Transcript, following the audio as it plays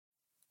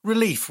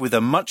Relief with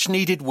a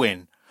much-needed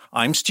win.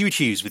 I'm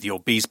Stuart Hughes with your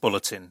Bees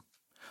Bulletin.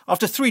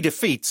 After 3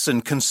 defeats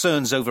and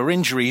concerns over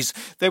injuries,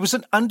 there was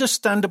an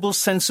understandable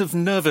sense of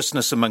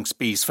nervousness amongst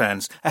Bees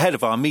fans ahead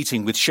of our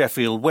meeting with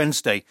Sheffield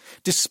Wednesday,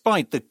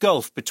 despite the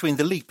gulf between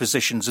the league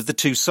positions of the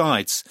two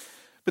sides.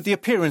 But the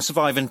appearance of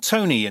Ivan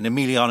Toney and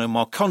Emiliano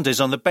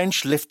Marcondes on the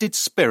bench lifted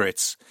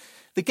spirits.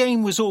 The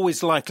game was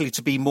always likely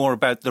to be more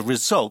about the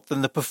result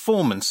than the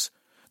performance.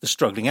 The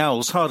struggling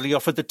Owls hardly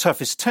offered the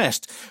toughest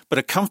test, but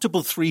a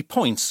comfortable 3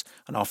 points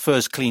and our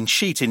first clean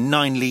sheet in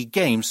 9 league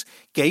games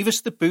gave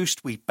us the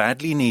boost we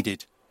badly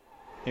needed.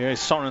 Here is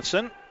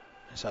Sorensen.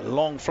 It's a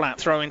long flat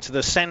throw into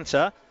the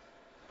centre.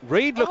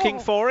 Reed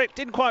looking for it,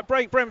 didn't quite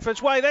break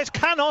Brentford's way. There's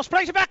Canos,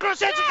 plays it back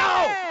across, it's a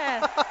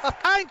goal!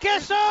 And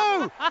guess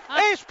who?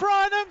 It's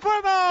Brian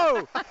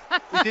Mbeumo!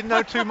 He didn't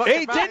know too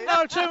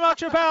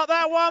much about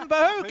that one,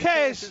 but who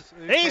cares?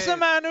 He's the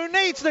man who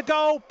needs the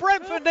goal.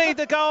 Brentford need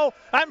the goal,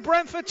 and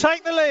Brentford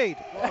take the lead.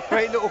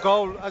 Great little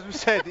goal, as we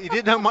said. He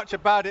didn't know much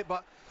about it,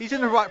 but he's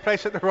in the right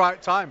place at the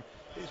right time.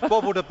 It's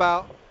bobbled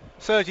about.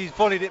 Sergi's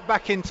volleyed it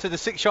back into the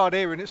 6-yard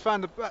area, and it's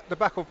found the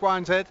back of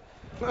Brian's head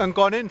and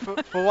gone in for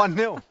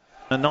 1-0.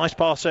 A nice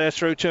pass there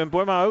through to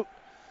Mbeumo.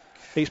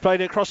 He's played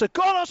it across to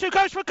Gonos, who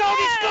goes for goal.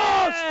 He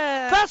scores!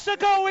 That's the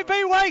goal we've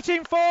been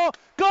waiting for.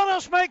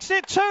 Gonos makes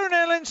it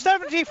 2-0 in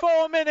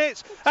 74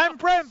 minutes, and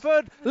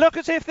Brentford look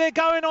as if they're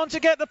going on to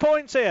get the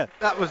points here.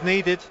 That was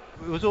needed.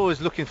 We was always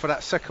looking for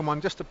that second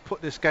one just to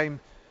put this game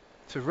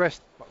to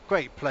rest.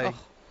 Great play,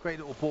 great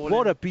little ball.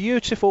 What a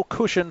beautiful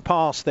cushion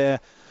pass there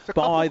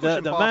by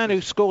the man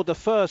who scored the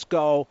first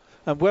goal,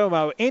 and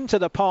Mbeumo into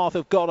the path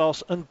of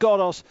Gonos, and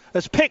Gonos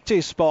has picked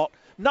his spot.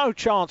 No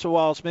chance for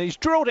Wildsmith. He's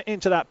drilled it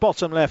into that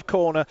bottom left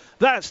corner.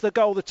 That's the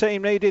goal the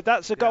team needed.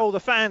 That's the goal the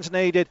fans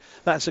needed.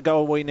 That's the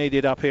goal we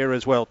needed up here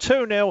as well.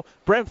 2-0.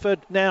 Brentford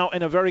now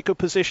in a very good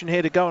position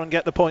here to go and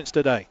get the points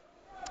today.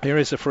 Here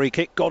is the free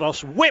kick.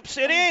 Gonos whips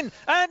it in.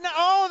 And,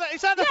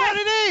 is that the third?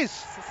 It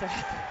is.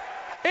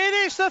 It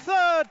is the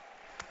third.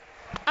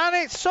 And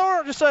it's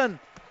Sorensen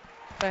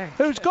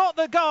who's got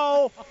the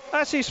goal.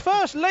 That's his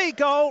first league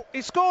goal.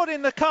 He scored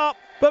in the cup.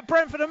 But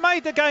Brentford have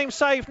made the game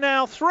safe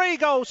now.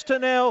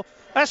 3-0.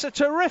 That's a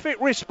terrific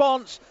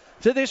response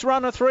to this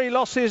run of 3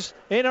 losses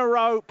in a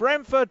row.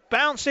 Brentford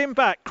bouncing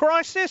back.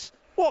 Crisis?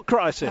 What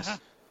crisis?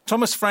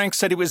 Thomas Frank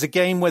said it was a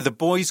game where the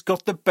boys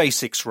got the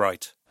basics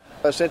right.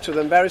 I said to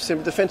them very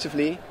simple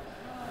defensively,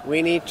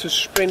 we need to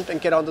sprint and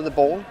get under the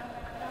ball.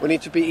 We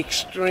need to be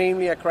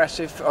extremely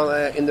aggressive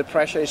in the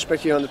pressure,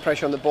 especially on the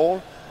pressure on the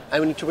ball.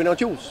 And we need to win our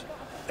duels.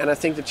 And I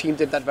think the team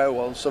did that very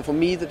well. So for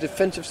me, the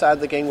defensive side of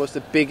the game was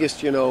the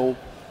biggest,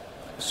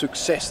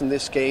 success in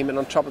this game, and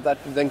on top of that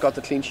we then got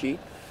the clean sheet,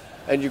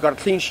 and you got a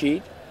clean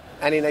sheet,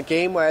 and in a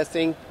game where I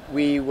think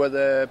we were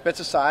the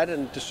better side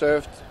and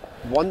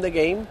won the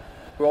game.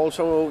 We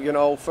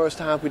also, first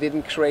half we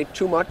didn't create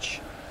too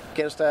much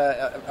against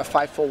a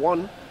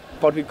 5-4-1,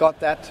 but we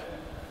got a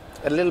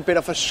little bit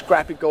of a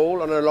scrappy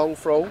goal on a long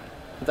throw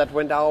that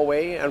went our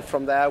way, and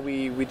from there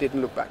we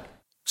didn't look back.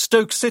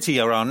 Stoke City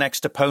are our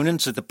next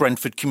opponents at the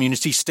Brentford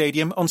Community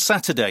Stadium on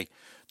Saturday.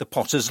 The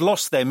Potters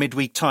lost their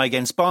midweek tie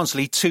against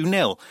Barnsley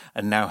 2-0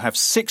 and now have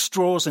 6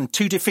 draws and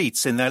 2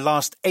 defeats in their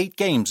last 8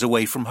 games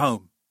away from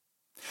home.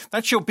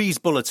 That's your Bees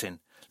Bulletin.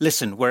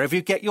 Listen wherever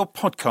you get your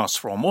podcasts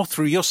from or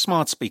through your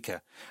smart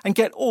speaker. And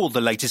get all the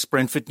latest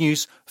Brentford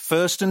news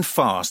first and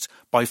fast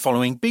by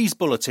following Bees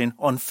Bulletin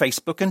on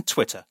Facebook and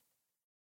Twitter.